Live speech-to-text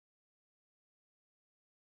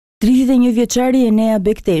31 vjeçari Enea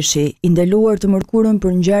Bekteshi, i ndaluar të mërkurën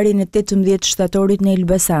për ngjarjen e 18 shtatorit në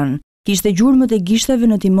Elbasan, kishte gjurmët e gishtave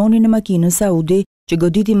në timonin e makinës Audit, që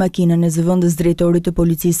goditi makinën e zëvendës drejtorit të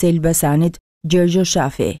policisë së Elbasanit,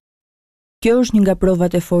 Gjurmët. Kjo është një nga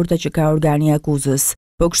provat e forta që ka organi i akuzës,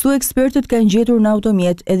 po kështu ekspertët kanë gjetur në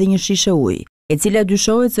automjet edhe një shishe ujë, e cila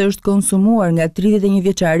dyshohet se është konsumuar nga 31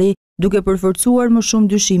 vjeçari, duke përforcuar më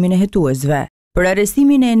shumë dyshimin e hetuesve. Për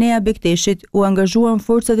arrestimin e Enea Bekteshit u angazhuan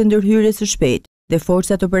forcat e ndërhyrjes së shpejtë dhe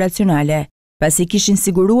forcat operacionale, pasi kishin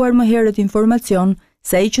siguruar më herët informacion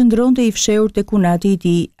se ai qëndronte i fshehur te kunati i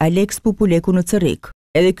tij Alex Pupuleku në Cerrik.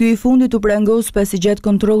 Edhe ky i fundit u prangos pasi gjatë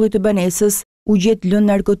kontrollit të banesës u gjet lënë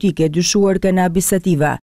narkotike, dyshuar kanabis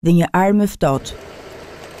sativa dhe një armë ftohtë.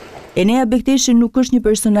 Enea Bekteshi nuk është një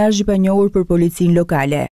personazh i panjohur për policinë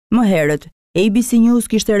lokale. Më herët, ABC News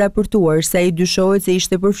kishte raportuar se ai dyshohet se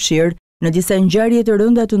ishte përfshirë në disa ngjarje të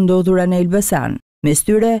rënda të ndodhura në Elbasan, mes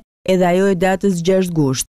tyre edhe ajo e datës 6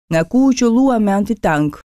 gusht, nga ku u qollua me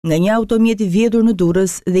antitank nga një automjet i vjedhur në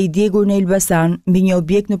Durrës dhe i djegur në Elbasan mbi një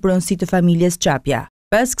objekt në pronësi të familjes Çapja.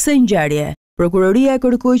 Pas kësaj ngjarje, prokuroria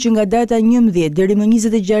kërkoi që nga data 11 deri më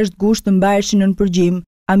 26 gusht të mbaheshin në përgjim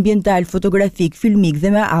ambiental, fotografik, filmik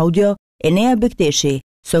dhe me audio Enea Bekteshi,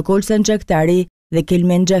 Sokol Sanxhaktari dhe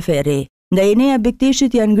Kelmen Xhaferi. Nga Enea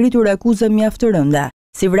Bekteshit janë ngritur akuza mjaft të rënda,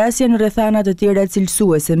 si vrasja në rrethana të tjera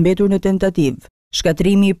cilësuese mbetur në tentativë,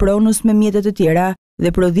 shkatrimi i pronës me mjete të tjera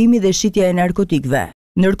dhe prodhimi dhe shitja e narkotikëve.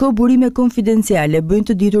 Ndërkohë burime konfidenciale bëjnë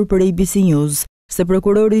të ditur për ABC News se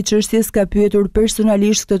prokurori i çështjes ka pyetur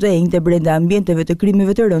personalisht këtë të enjtë brenda ambienteve të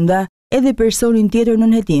krimeve të rënda edhe personin tjetër në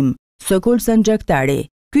nënhetim, Sokol Sanxhaktari.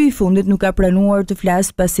 Ky i fundit nuk ka pranuar të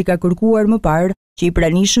flasë pasi ka kërkuar më parë që i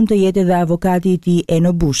pranishëm të jetë edhe avokati i tij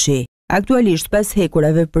Eno Bushi. Aktualisht, pas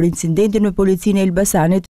hekurave për incidentin me policinë e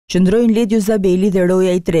Elbasanit, qëndrojnë Ledjo Zabeli dhe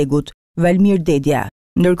roja i tregut, Valmir Dedja,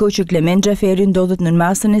 ndërkohë që Kelmen Xhaferi ndodhet në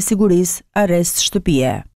masën e sigurisë, arrest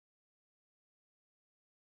shtëpie.